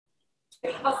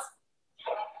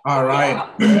All right,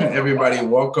 everybody,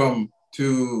 welcome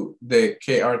to the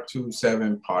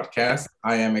KR27 podcast.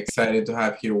 I am excited to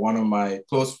have here one of my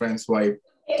close friends who I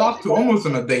talk to almost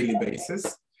on a daily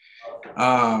basis.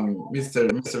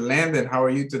 Mr. Landon, how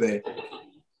are you today?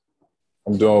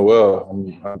 I'm doing well.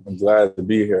 I'm glad to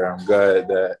be here. I'm glad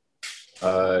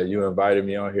that you invited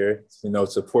me on here.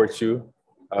 Support you,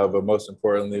 but most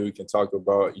importantly, we can talk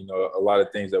about a lot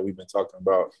of things that we've been talking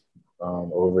about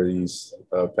over these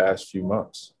past few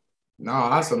months. No,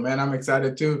 awesome, man. I'm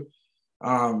excited too.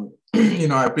 I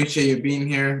appreciate you being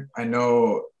here. I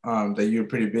know that you're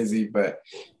pretty busy, but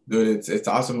dude, it's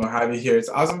awesome to have you here. It's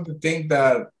awesome to think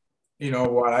that,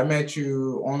 I met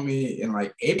you only in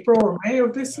like April or May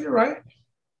of this year, right?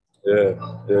 Yeah,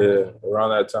 yeah,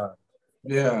 around that time.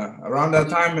 Yeah, around that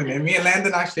time. And me and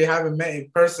Landon actually haven't met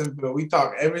in person, but we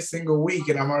talk every single week,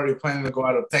 and I'm already planning to go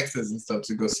out of Texas and stuff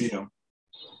to go see him.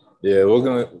 Yeah,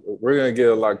 we're gonna get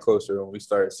a lot closer when we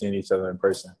start seeing each other in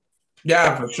person.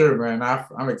 Yeah, for sure, man.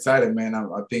 I'm excited, man. I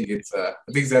think it's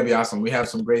gonna be awesome. We have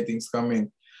some great things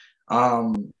coming.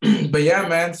 But yeah,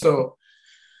 man. So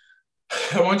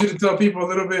I want you to tell people a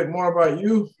little bit more about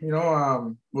you.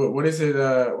 What is it?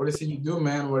 What is it you do,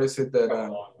 man? What is it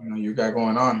that you got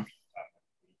going on?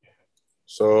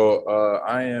 So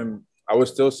I would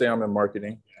still say I'm in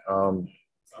marketing.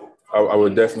 I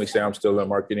would definitely say I'm still in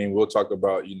marketing. We'll talk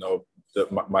about,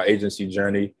 my agency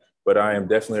journey, but I am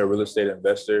definitely a real estate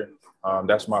investor.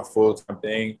 That's my full-time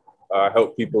thing. I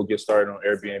help people get started on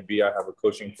Airbnb. I have a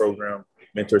coaching program,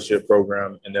 mentorship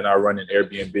program, and then I run an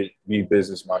Airbnb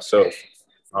business myself.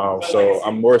 So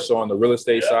I'm more so on the real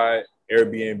estate side,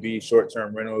 Airbnb,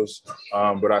 short-term rentals,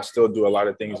 but I still do a lot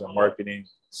of things in marketing,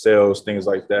 sales, things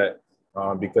like that,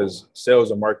 because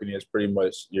sales and marketing is pretty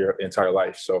much your entire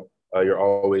life. So you're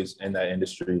always in that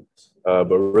industry. But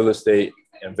real estate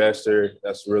investor,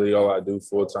 that's really all I do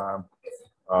full time.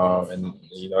 And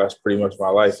that's pretty much my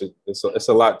life. It's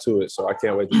a lot to it, so I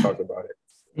can't wait to talk about it.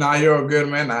 Nah, you're all good,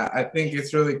 man. I think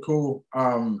it's really cool.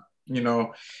 When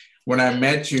I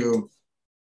met you,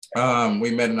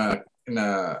 we met in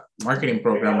a marketing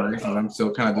program, right? And I'm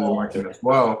still kind of doing the marketing as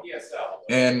well.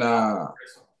 And I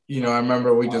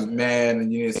remember we just met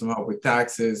and you needed some help with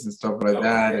taxes and stuff like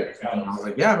that. And I was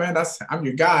like, yeah, man, I'm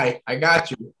your guy. I got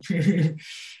you.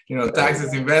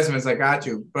 Taxes, investments, I got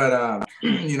you. But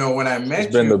when I It's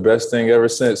met been you, the best thing ever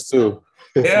since, too.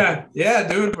 yeah,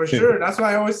 dude, for sure. That's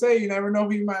why I always say you never know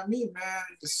who you might meet, man.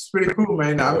 It's pretty cool,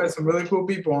 man. I met some really cool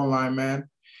people online, man.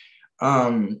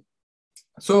 Um,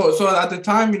 so at the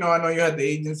time, I know you had the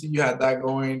agency, you had that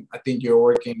going. I think you're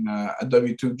working a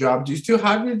W-2 job. Do you still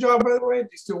have your job, by the way? Do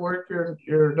you still work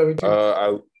your W-2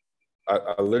 job?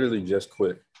 I literally just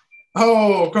quit.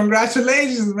 Oh,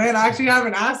 congratulations, man. I actually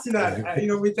haven't asked you that.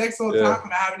 We text all the time Yeah,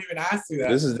 and I haven't even asked you that.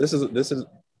 this is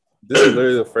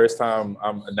literally the first time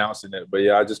I'm announcing it. But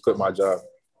yeah, I just quit my job.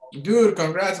 Dude,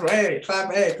 congrats. Hey,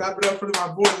 clap it up for my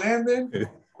boy Landon.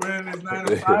 Quitting his 9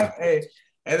 to 5. Hey,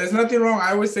 and there's nothing wrong.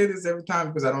 I always say this every time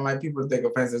because I don't like people to take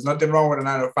offense. There's nothing wrong with a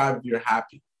 9 to 5 if you're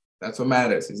happy. That's what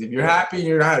matters. Is if you're happy,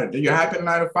 you're happy in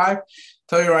 9 to 5.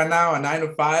 Tell you right now, a 9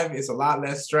 to 5 is a lot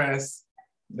less stress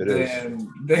It is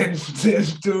than a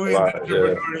doing lot. Yeah.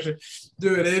 entrepreneurship.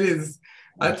 Dude, it is.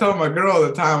 I tell my girl all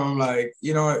the time, I'm like,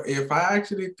 if I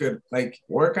actually could like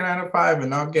work a 9 to 5 and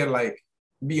not get like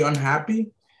be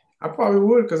unhappy, I probably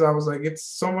would because I was like, it's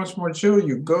so much more chill.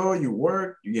 You go, you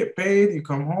work, you get paid, you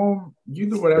come home, you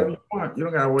do whatever you want. You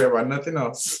don't gotta worry about nothing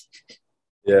else.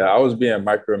 Yeah, I was being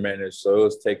micromanaged, so it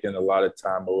was taking a lot of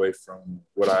time away from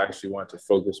what I actually wanted to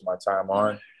focus my time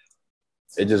on.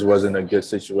 It just wasn't a good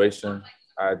situation.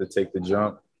 I had to take the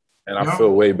jump, and I No,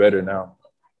 feel way better now.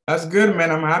 that's good,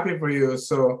 man. I'm happy for you.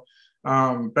 So,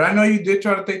 but I know you did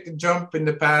try to take the jump in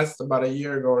the past about a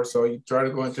year ago or so. You tried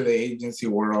to go into the agency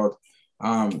world.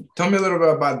 Tell me a little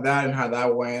bit about that and how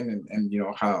that went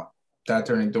and how that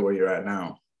turned into where you're at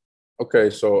now. Okay,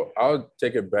 so I'll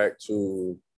take it back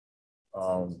to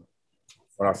um,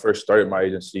 when I first started my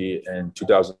agency in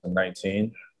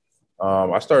 2019.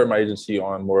 I started my agency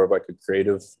on more of like a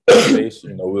creative space.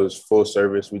 It was full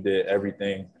service. We did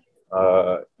everything.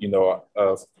 All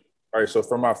right. So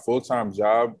for my full time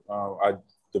job,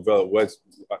 developed web,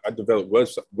 I developed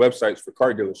websites for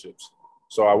car dealerships.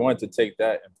 So I wanted to take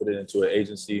that and put it into an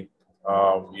agency.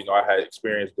 I had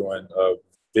experience doing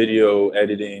video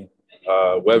editing,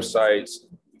 websites,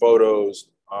 photos.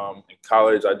 In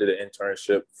college, I did an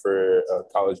internship for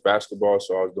college basketball.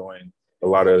 So I was doing a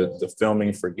lot of the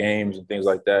filming for games and things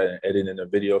like that and editing the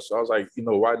video. So I was like,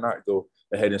 why not go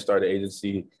ahead and start an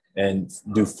agency and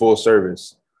do full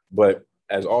service? But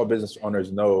as all business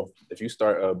owners know, if you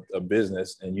start a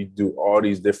business and you do all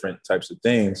these different types of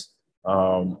things,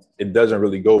 it doesn't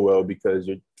really go well because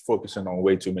you're focusing on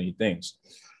way too many things.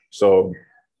 So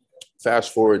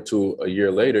fast forward to a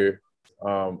year later,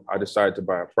 I decided to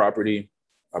buy a property.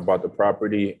 I bought the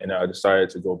property and I decided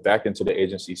to go back into the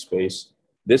agency space,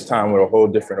 this time with a whole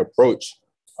different approach.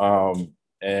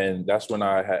 And that's when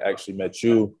I had actually met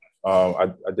you.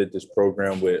 I did this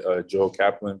program with Joe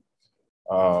Kaplan.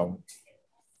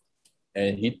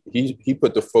 And he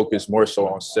put the focus more so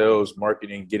on sales,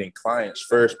 marketing, getting clients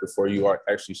first before you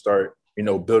actually start,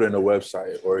 building a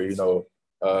website or,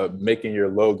 making your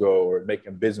logo or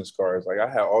making business cards. Like I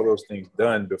had all those things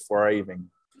done before I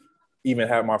even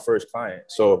had my first client.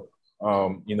 So,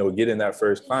 getting that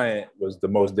first client was the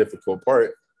most difficult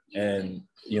part. And,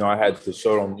 I had to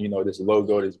show them, this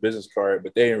logo, this business card,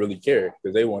 but they didn't really care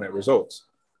because they wanted results.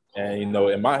 And,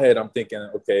 in my head, I'm thinking,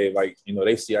 okay, like,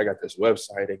 they see I got this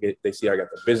website, they see I got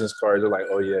the business cards. They're like,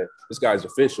 oh yeah, this guy's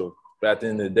official. But at the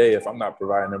end of the day, if I'm not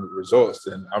providing them with results,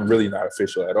 then I'm really not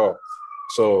official at all.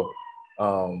 So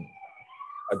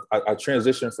I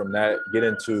transitioned from that, get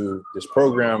into this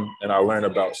program, and I learned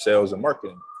about sales and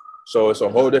marketing. So it's a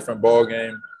whole different ball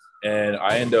game. And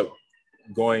I end up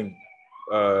going,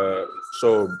 Go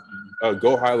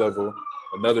High Level,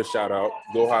 another shout out,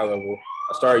 Go High Level.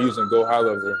 I started using Go High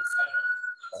Level.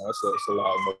 That's a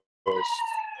loud noise.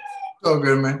 Oh,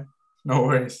 good, man. No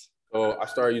worries. So I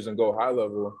started using Go High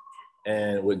Level,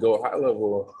 and with Go High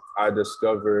Level, I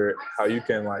discovered how you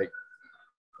can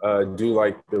do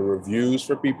the reviews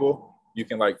for people. You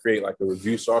can create a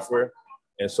review software.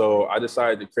 And so I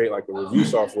decided to create a review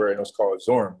software, and it was called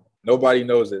Zorm. Nobody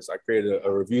knows this. I created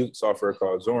a review software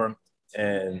called Zorm,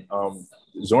 and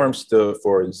Zorm stood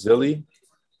for Zilly,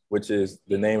 which is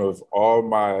the name of all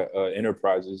my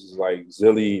enterprises. Is like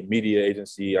Zilly Media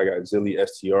Agency. I got Zilly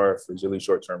STR for Zilly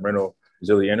Short Term Rental,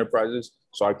 Zilly Enterprises.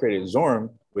 So I created Zorm,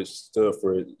 which stood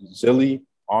for Zilly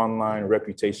Online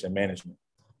Reputation Management.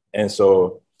 And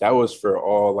so that was for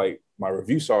all my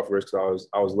review software because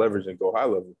I was leveraging Go High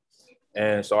Level.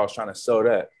 And so I was trying to sell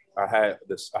that. I had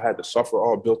the software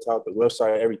all built out, the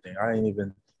website, everything. I didn't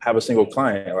even have a single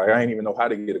client. I didn't even know how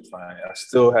to get a client. I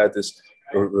still had this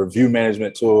review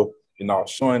management tool. I was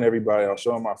showing everybody, I was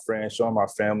showing my friends, showing my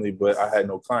family, but I had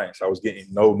no clients. I was getting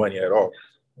no money at all.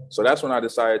 So that's when I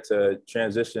decided to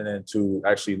transition into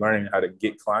actually learning how to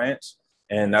get clients.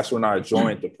 And that's when I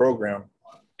joined the program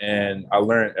and I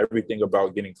learned everything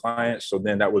about getting clients. So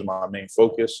then that was my main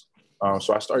focus.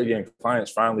 So I started getting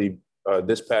clients finally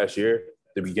this past year,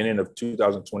 the beginning of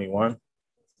 2021.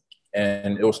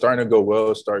 And it was starting to go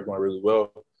well. It started going really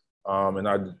well. And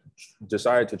I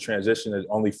decided to transition and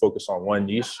only focus on one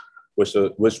niche, which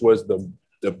was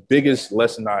the biggest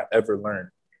lesson I ever learned,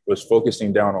 was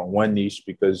focusing down on one niche,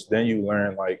 because then you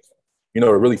learn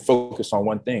to really focus on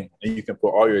one thing and you can put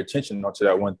all your attention onto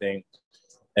that one thing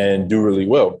and do really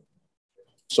well.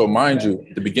 So mind you,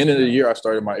 at the beginning of the year, I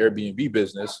started my Airbnb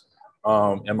business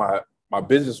and my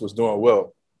business was doing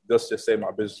well. Let's just say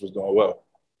my business was doing well.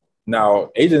 Now,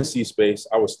 agency space,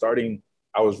 I was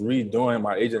redoing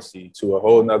my agency to a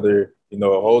whole nother, a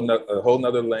whole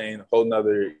nother lane, a whole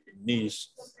nother niche.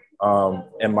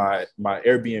 And my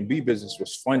Airbnb business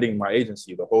was funding my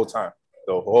agency the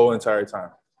whole entire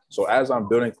time. So as I'm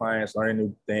building clients, learning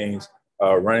new things,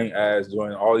 running ads,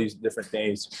 doing all these different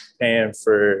things, paying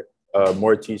for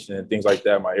more teaching and things like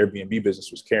that, my Airbnb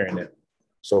business was carrying it.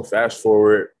 So fast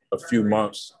forward a few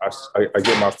months, I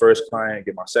get my first client,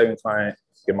 get my second client,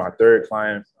 get my third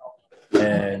client.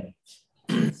 And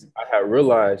I had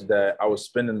realized that I was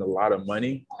spending a lot of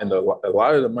money, and a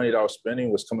lot of the money that I was spending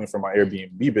was coming from my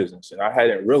Airbnb business. And I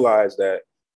hadn't realized that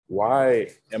why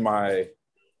am I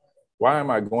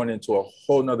going into a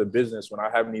whole nother business when I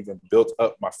haven't even built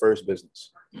up my first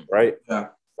business, right? Yeah.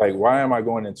 Why am I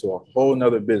going into a whole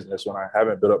nother business when I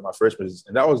haven't built up my first business?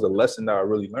 And that was the lesson that I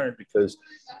really learned, because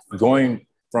going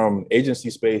from agency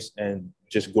space and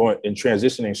just going and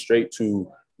transitioning straight to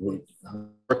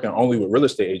working only with real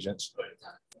estate agents,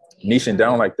 niching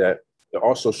down like that, it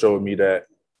also showed me that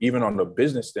even on the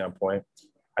business standpoint,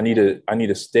 I need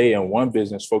to stay in one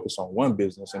business, focus on one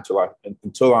business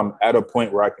until I'm at a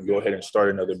point where I can go ahead and start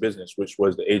another business, which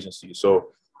was the agency.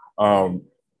 So I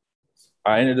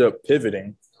ended up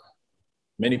pivoting.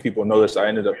 Many people know this. I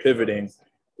ended up pivoting,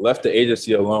 left the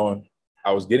agency alone.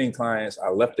 I was getting clients. I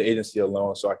left the agency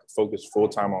alone so I could focus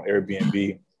full-time on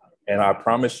Airbnb. And I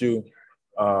promise you,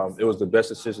 it was the best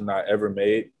decision I ever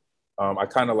made. I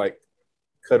kind of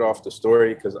cut off the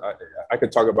story because I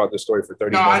could talk about this story for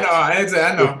 30 minutes.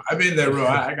 I know. I've been there, bro.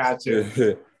 I got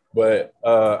you. But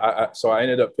so I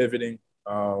ended up pivoting.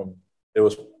 It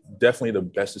was definitely the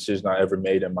best decision I ever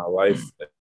made in my life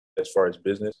as far as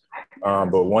business.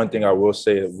 But one thing I will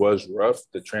say, it was rough.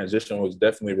 The transition was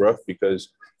definitely rough because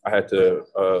I had to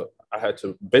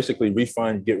basically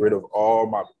refund, get rid of all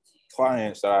my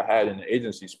clients that I had in the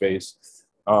agency space,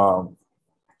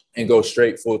 and go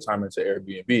straight full time into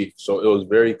Airbnb. So it was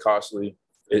very costly.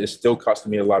 It still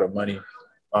costing me a lot of money,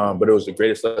 but it was the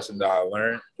greatest lesson that I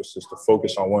learned, was just to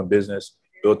focus on one business,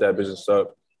 build that business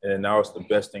up, and now it's the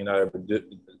best thing that I ever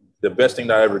did. The best thing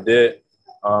that I ever did.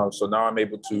 So now I'm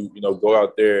able to, go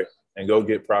out there and go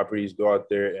get properties, go out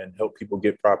there and help people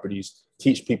get properties,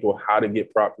 teach people how to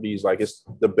get properties. Like, it's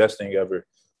the best thing ever.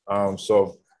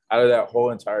 So out of that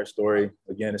whole entire story,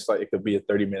 again, it's like it could be a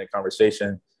 30-minute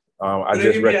conversation. I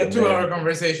just recommend a 2-hour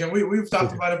conversation. We've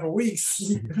talked about it for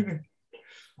weeks.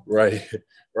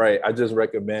 Right. I just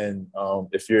recommend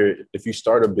if you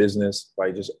start a business,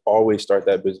 like, just always start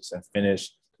that business and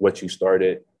finish what you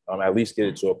started. At least get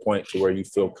it to a point to where you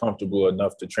feel comfortable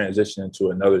enough to transition into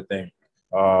another thing.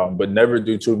 But never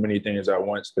do too many things at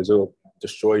once, because it'll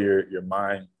destroy your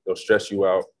mind. It'll stress you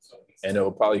out, and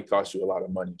it'll probably cost you a lot of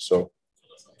money. So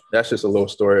that's just a little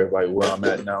story of like where I'm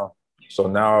at now. So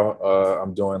now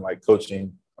I'm doing like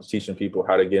coaching. I'm teaching people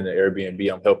how to get an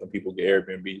Airbnb. I'm helping people get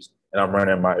Airbnbs, and I'm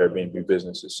running my Airbnb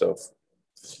business itself.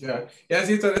 Yeah.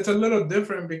 See, it's a little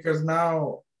different because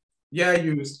now,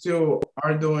 you still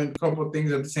are doing a couple of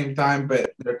things at the same time,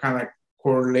 but they're kind of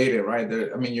correlated, right?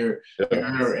 You're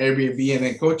Airbnb and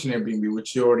then coaching Airbnb,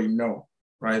 which you already know,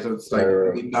 right? So it's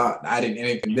like not adding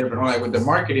anything different. Like with the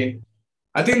marketing,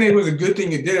 I think it was a good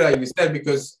thing you did it, like you said,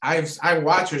 because I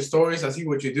watch your stories, I see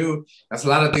what you do. That's a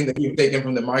lot of things that you've taken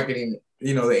from the marketing,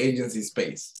 the agency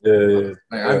space.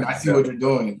 I see what you're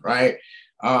doing, right?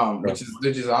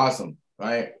 Which is awesome,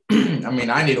 right?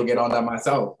 I need to get on that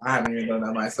myself. I haven't even done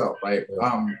that myself, right?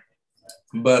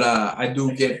 But I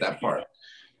do get that part.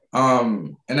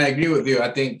 And I agree with you.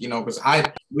 I think, because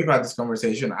we've had this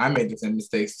conversation. I made the same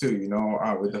mistakes too,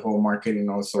 with the whole marketing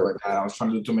also. Like, I was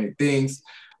trying to do too many things.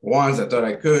 Once I thought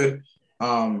I could.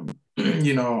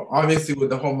 Obviously with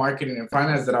the whole marketing and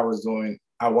finance that I was doing,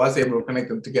 I was able to connect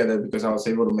them together because I was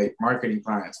able to make marketing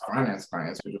clients, finance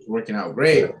clients, which was working out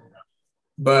great.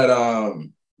 But I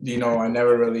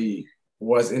never really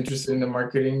was interested in the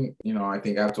marketing. I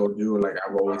think I told you, like,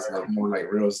 I've always liked more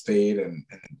like real estate and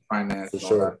finance and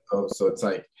all that stuff. So it's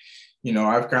like,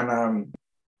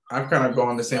 I've kind of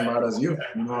gone the same route as you.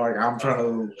 Like, I'm trying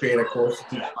to create a course to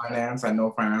teach finance. I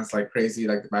know finance like crazy,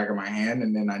 like the back of my hand,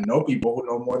 and then I know people who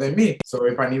know more than me. So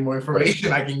if I need more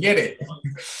information, I can get it.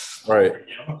 Right.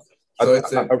 So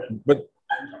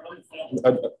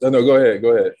no, go ahead.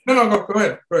 No, go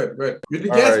ahead. You're the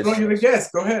guest, bro. You're the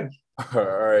guest. Go ahead. All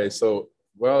right. So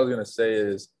what I was gonna say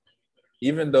is,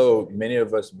 even though many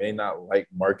of us may not like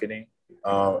marketing,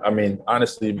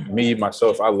 honestly, me,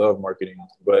 myself, I love marketing,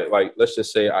 but like, let's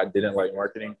just say I didn't like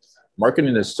marketing.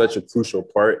 Marketing is such a crucial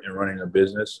part in running a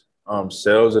business.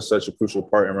 Sales is such a crucial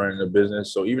part in running a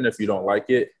business. So even if you don't like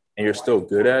it and you're still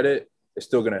good at it, it's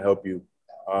still going to help you.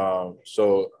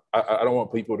 So I don't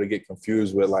want people to get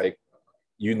confused with like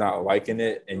you not liking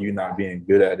it and you not being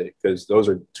good at it, because those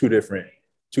are two different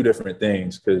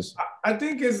things. Because I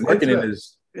think marketing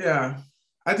is. Yeah.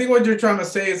 I think what you're trying to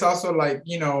say is also like,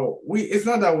 it's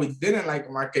not that we didn't like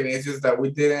marketing. It's just that we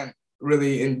didn't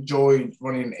really enjoy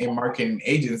running a marketing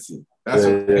agency. That's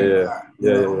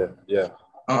Yeah.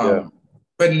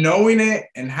 But knowing it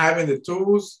and having the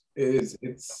tools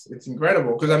it's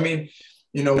incredible. Because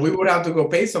we would have to go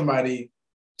pay somebody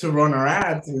to run our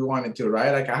ads if we wanted to,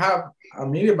 right? Like, I have a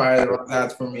media buyer that runs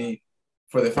ads for me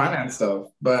for the finance stuff,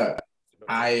 but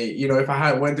if I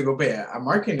had went to go pay a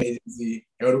marketing agency,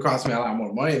 it would have cost me a lot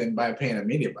more money than by paying a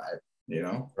media buyer,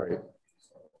 Right.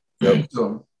 Yep.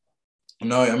 So,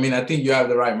 no, I think you have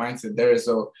the right mindset there.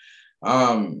 So,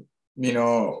 now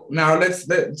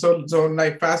so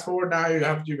like fast forward, now you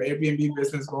have your Airbnb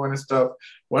business going and stuff.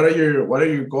 What are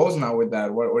your goals now with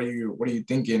that? What are you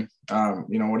thinking?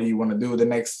 What do you want to do the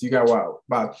next? You got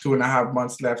about 2.5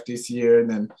 months left this year, and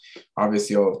then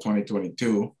obviously all of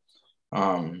 2022.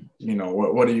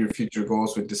 What are your future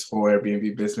goals with this whole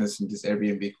Airbnb business and this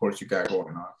Airbnb course you got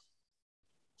going on?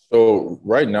 So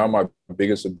right now, my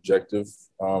biggest objective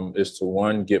is to,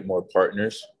 one, get more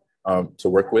partners to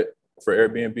work with for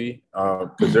Airbnb,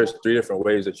 because there's 3 different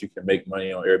ways that you can make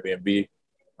money on Airbnb.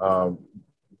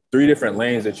 3 different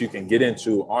lanes that you can get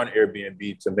into on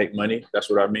Airbnb to make money. That's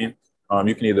what I mean.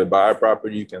 You can either buy a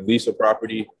property, you can lease a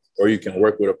property, or you can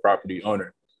work with a property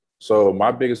owner. So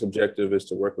my biggest objective is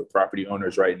to work with property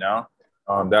owners right now.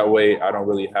 That way I don't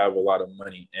really have a lot of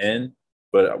money in,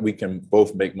 but we can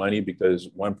both make money because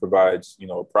one provides, you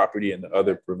know, property and the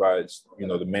other provides, you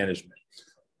know, the management.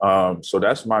 So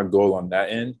that's my goal on that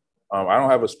end. I don't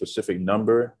have a specific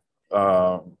number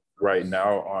right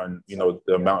now on, you know,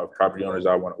 the amount of property owners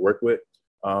I want to work with,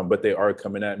 but they are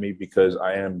coming at me because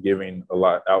I am giving a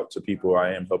lot out to people.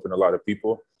 I am helping a lot of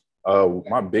people.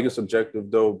 My biggest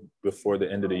objective, though, before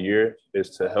the end of the year is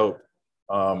to help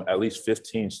at least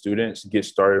 15 students get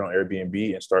started on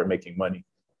Airbnb and start making money.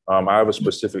 I have a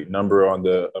specific number on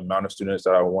the amount of students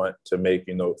that I want to make,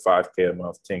 you know, 5K a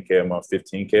month, 10K a month,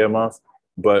 15K a month.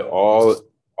 But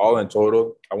all in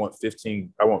total, I want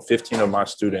 15 of my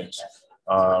students,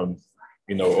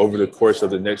 you know, over the course of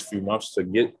the next few months to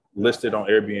get listed on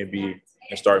Airbnb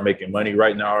and start making money.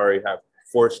 Right now, I already have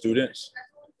 4 students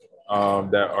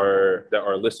that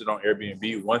are listed on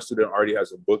Airbnb. One student already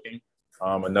has a booking.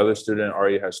 Another student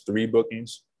already has 3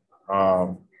 bookings.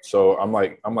 So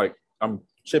I'm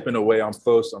chipping away. I'm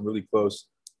close. I'm really close.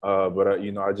 But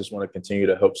you know, I just want to continue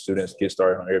to help students get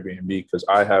started on Airbnb because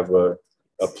I have a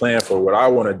plan for what I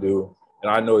want to do,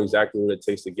 and I know exactly what it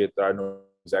takes to get there. I know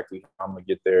exactly how I'm gonna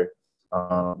get there.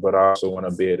 But I also want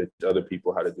to be able to teach other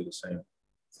people how to do the same.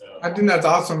 I think that's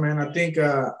awesome, man. I think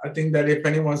that if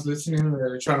anyone's listening,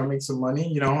 they're trying to make some money,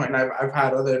 you know, and I've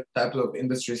had other types of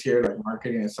industries here like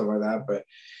marketing and stuff like that. But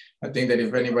I think that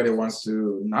if anybody wants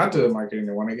to not do the marketing,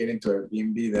 they want to get into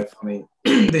Airbnb, definitely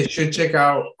they should check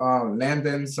out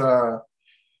Landon's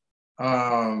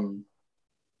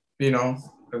you know,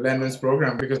 Landon's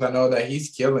program, because I know that he's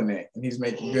killing it and he's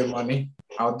making good money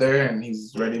out there and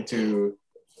he's ready to,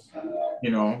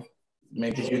 you know,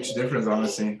 make a huge difference.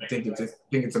 Honestly, I think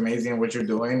it's amazing what you're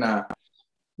doing.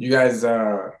 You guys,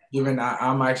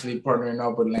 I'm actually partnering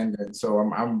up with Landon, so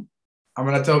I'm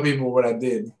gonna tell people what I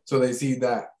did so they see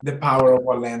that the power of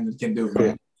what Landon can do,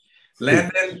 man.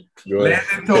 Landon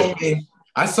told me.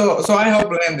 I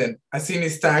helped Landon. I seen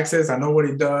his taxes. I know what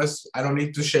he does. I don't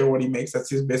need to share what he makes. That's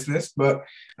his business. But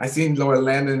I seen what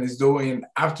Landon is doing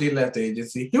after he left the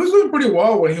agency. He was doing pretty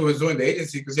well when he was doing the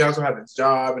agency because he also had his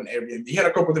job and Airbnb. He had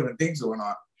a couple different things going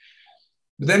on.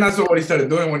 But then I saw what he started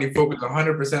doing when he focused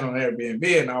 100% on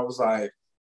Airbnb, and I was like,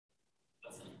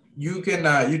 "You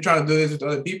can, you trying to do this with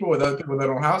other people that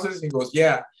own houses?" And he goes,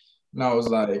 "Yeah." And I was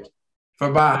like, "If I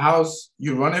buy a house,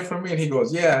 you run it for me?" And he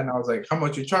goes, "Yeah." And I was like, "How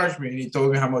much you charge me?" And he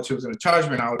told me how much he was going to charge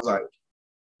me. And I was like,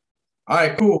 "All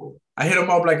right, cool." I hit him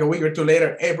up like a week or two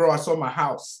later. "Hey, bro, I sold my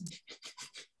house."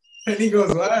 And he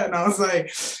goes, "What?" And I was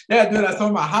like, "Yeah, dude, I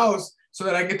sold my house so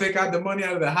that I can take out the money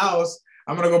out of the house.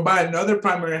 I'm going to go buy another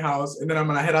primary house. And then I'm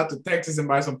going to head out to Texas and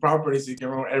buy some property so you can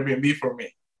run Airbnb for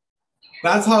me."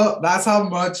 That's how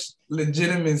much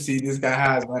legitimacy this guy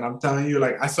has, man. I'm telling you,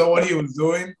 like, I saw what he was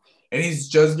doing and he's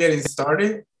just getting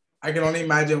started. I can only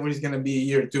imagine where he's going to be a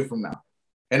year or two from now.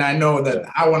 And I know that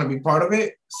I want to be part of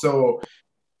it. So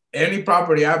any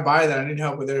property I buy that I need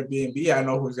help with Airbnb, I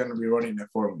know who's going to be running it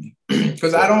for me.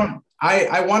 Because I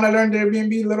want to learn the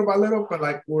Airbnb little by little, but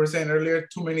like we were saying earlier,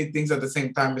 too many things at the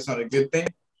same time is not a good thing.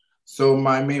 So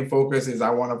my main focus is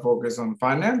I want to focus on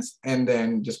finance and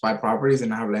then just buy properties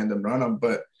and have Landon run them.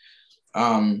 But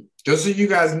just so you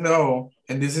guys know,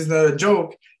 and this is not a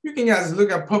joke, you can guys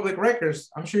look at public records.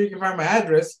 I'm sure you can find my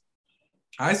address.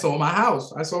 I sold my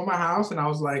house. And I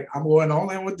was like, I'm going all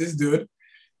in with this dude.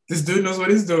 This dude knows what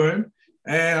he's doing.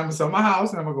 And I'm gonna sell my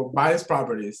house and I'm gonna go buy his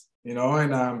properties, you know,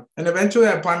 and eventually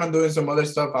I plan on doing some other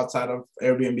stuff outside of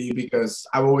Airbnb because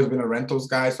I've always been a rentals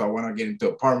guy. So I want to get into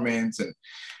apartments and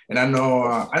I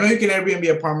know you can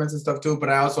Airbnb apartments and stuff too, but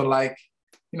I also like,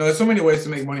 you know, there's so many ways to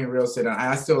make money in real estate. And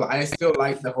I still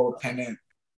like the whole tenant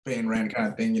paying rent kind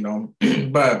of thing, you know.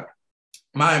 But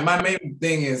my main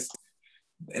thing is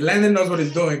Landon knows what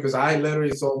he's doing because I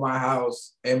literally sold my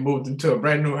house and moved into a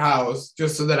brand new house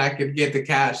just so that I could get the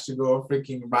cash to go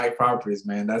freaking buy properties,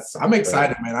 man. I'm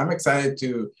excited, man. I'm excited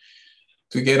to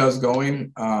get us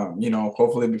going. You know,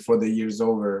 hopefully before the year's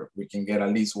over, we can get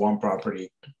at least one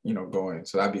property, you know, going.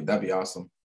 So that'd be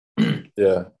awesome.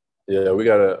 Yeah. We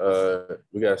gotta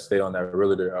stay on that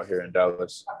realtor out here in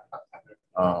Dallas.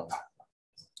 But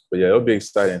yeah, it'll be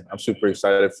exciting. I'm super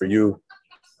excited for you.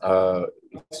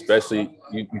 Especially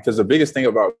because the biggest thing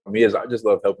about me is I just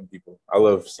love helping people. I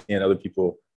love seeing other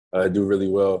people do really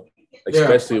well,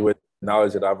 especially with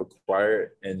knowledge that I've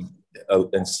acquired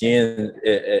and seeing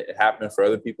it happen for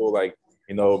other people. Like,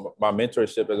 you know, my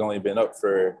mentorship has only been up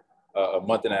for a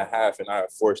month and a half, and I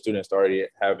have 4 students that already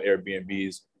have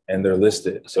Airbnbs and they're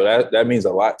listed. So that means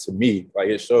a lot to me. Like,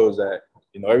 it shows that,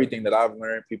 you know, everything that I've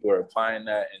learned, people are applying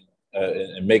that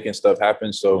and making stuff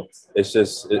happen. So it's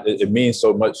just, it means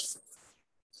so much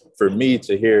for me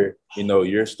to hear, you know,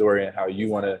 your story and how you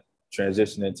want to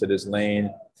transition into this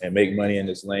lane and make money in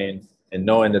this lane. And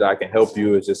knowing that I can help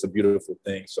you is just a beautiful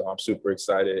thing. So I'm super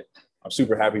excited. I'm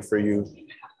super happy for you.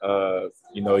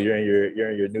 You know, you're in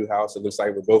your new house. It looks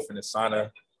like we're both in the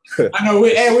sauna. I know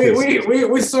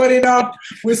we sweating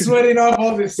off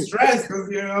all this stress because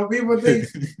you know people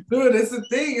think, dude, it's the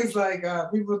thing. It's like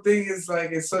people think it's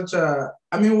like it's such a.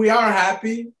 I mean, we are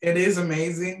happy. It is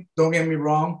amazing. Don't get me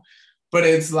wrong, but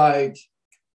it's like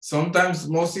sometimes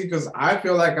mostly because I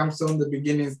feel like I'm still in the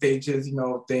beginning stages, you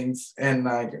know, things, and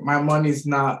like my money's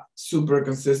not super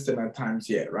consistent at times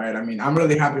yet, right? I mean, I'm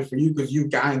really happy for you because you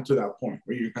got into that point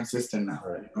where you're consistent now,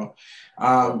 right? You know,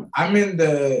 I'm in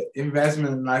the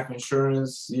investment in life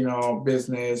insurance, you know,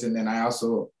 business, and then I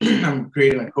also I'm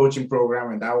creating a coaching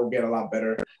program, and that will get a lot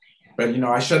better. But you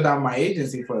know, I shut down my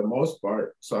agency for the most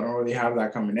part, so I don't really have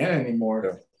that coming in anymore.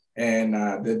 Yeah. And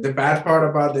the bad part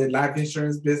about the life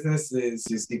insurance business is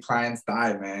just the clients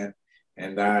die, man,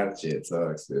 and that shit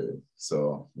sucks, dude.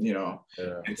 So you know,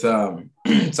 it's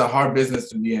it's a hard business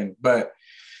to be in, but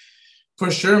for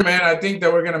sure, man, I think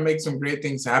that we're gonna make some great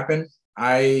things happen.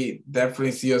 I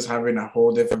definitely see us having a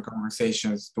whole different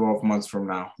conversations 12 months from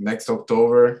now. Next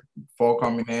October, fall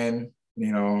coming in,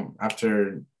 you know,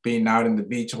 after being out in the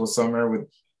beach all summer with,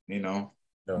 you know,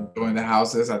 enjoying the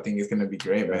houses, I think it's gonna be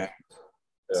great, man.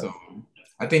 Yeah. So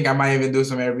I think I might even do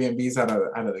some Airbnbs out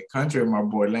of the country with my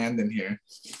boy Landon here.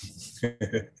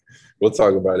 We'll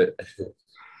talk about it.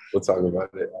 We'll talk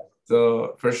about it.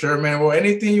 So for sure, man. Well,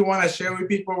 anything you want to share with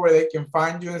people where they can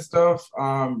find you and stuff,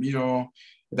 you know,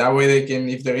 that way they can,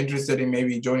 if they're interested in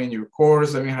maybe joining your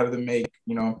course, I mean, how to make,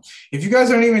 you know, if you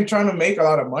guys aren't even trying to make a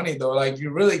lot of money though, like you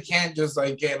really can't just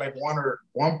like get like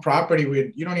one property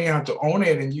with, you don't even have to own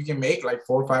it and you can make like $4,000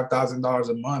 or $5,000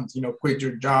 a month, you know, quit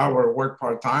your job or work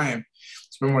part-time,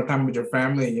 spend more time with your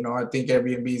family. You know, I think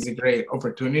Airbnb is a great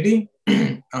opportunity.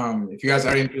 If you guys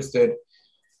are interested,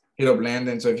 hit up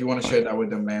Landon. So if you want to share that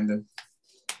with them, Landon.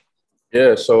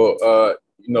 Yeah. So,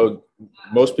 you know,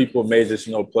 most people may just,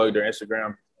 you know, plug their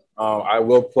Instagram. I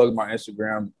will plug my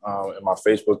Instagram and my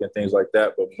Facebook and things like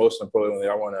that. But most importantly,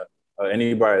 I want to,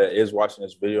 anybody that is watching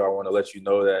this video, I want to let you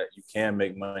know that you can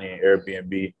make money in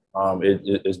Airbnb.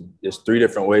 It's 3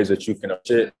 different ways that you can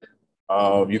it.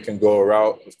 You can go a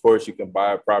route. Of course, you can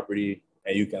buy a property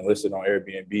and you can list it on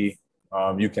Airbnb.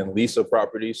 You can lease a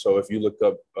property. So if you look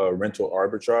up rental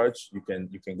arbitrage, you can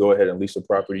go ahead and lease a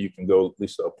property. You can go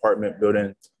lease an apartment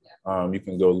building. You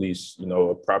can go lease, you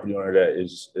know, a property owner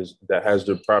that has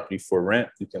their property for rent.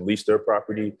 You can lease their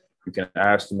property. You can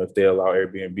ask them if they allow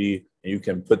Airbnb, and you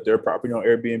can put their property on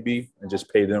Airbnb and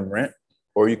just pay them rent.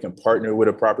 Or you can partner with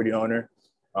a property owner,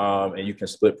 and you can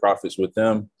split profits with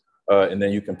them. And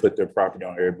then you can put their property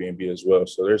on Airbnb as well.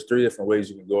 So there's 3 different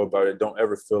ways you can go about it. Don't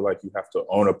ever feel like you have to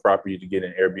own a property to get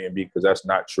an Airbnb, because that's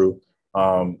not true.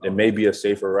 It may be a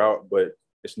safer route, but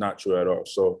it's not true at all.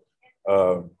 So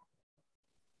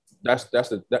that's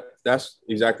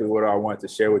exactly what I wanted to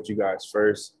share with you guys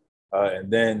first.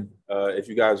 And then if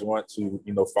you guys want to,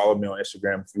 you know, follow me on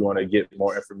Instagram, if you want to get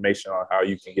more information on how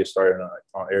you can get started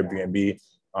on Airbnb,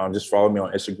 just follow me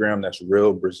on Instagram. That's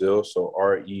Real Brazil. So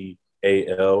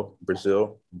REAL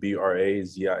Brazil,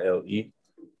 BRAZILE.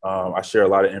 I share a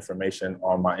lot of information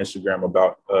on my Instagram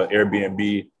about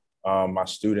Airbnb, my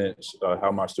students,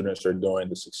 how my students are doing,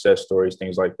 the success stories,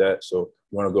 things like that. So if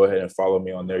you want to go ahead and follow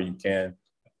me on there, you can.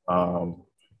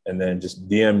 And then just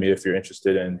DM me if you're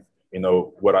interested in, you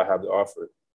know, what I have to offer.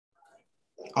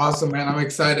 Awesome, man. I'm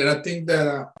excited. I think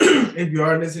that if you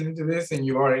are listening to this and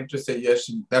you are interested, yes,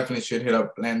 you definitely should hit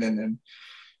up Landon. And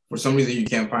for some reason you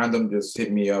can't find them, just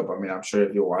hit me up. I mean, I'm sure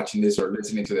if you're watching this or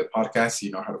listening to the podcast,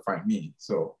 you know how to find me.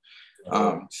 So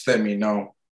just let me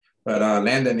know. But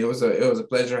Landon, it was a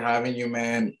pleasure having you,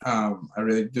 man. I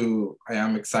really do. I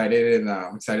am excited, and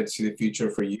I'm excited to see the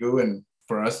future for you and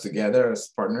for us together as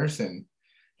partners and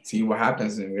see what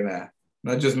happens. And we're gonna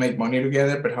not just make money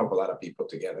together, but help a lot of people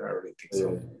together. I really think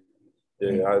so.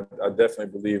 Yeah, I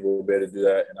definitely believe we'll be able to do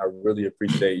that. And I really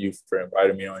appreciate you for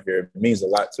inviting me on here. It means a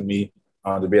lot to me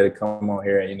to be able to come on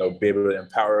here and, you know, be able to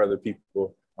empower other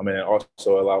people. I mean, and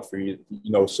also allow for you,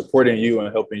 you know, supporting you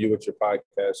and helping you with your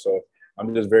podcast. So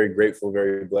I'm just very grateful,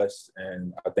 very blessed.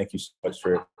 And I thank you so much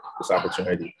for this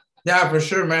opportunity. Yeah, for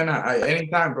sure, man.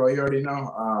 Anytime, bro. You already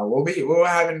know. We'll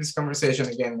having this conversation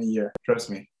again in a year.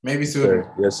 Trust me. Maybe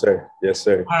sooner. Yes, sir. Yes,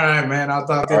 sir. All right, man. I'll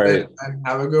talk to you then. Man.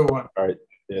 Have a good one. All right.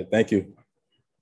 Yeah, thank you.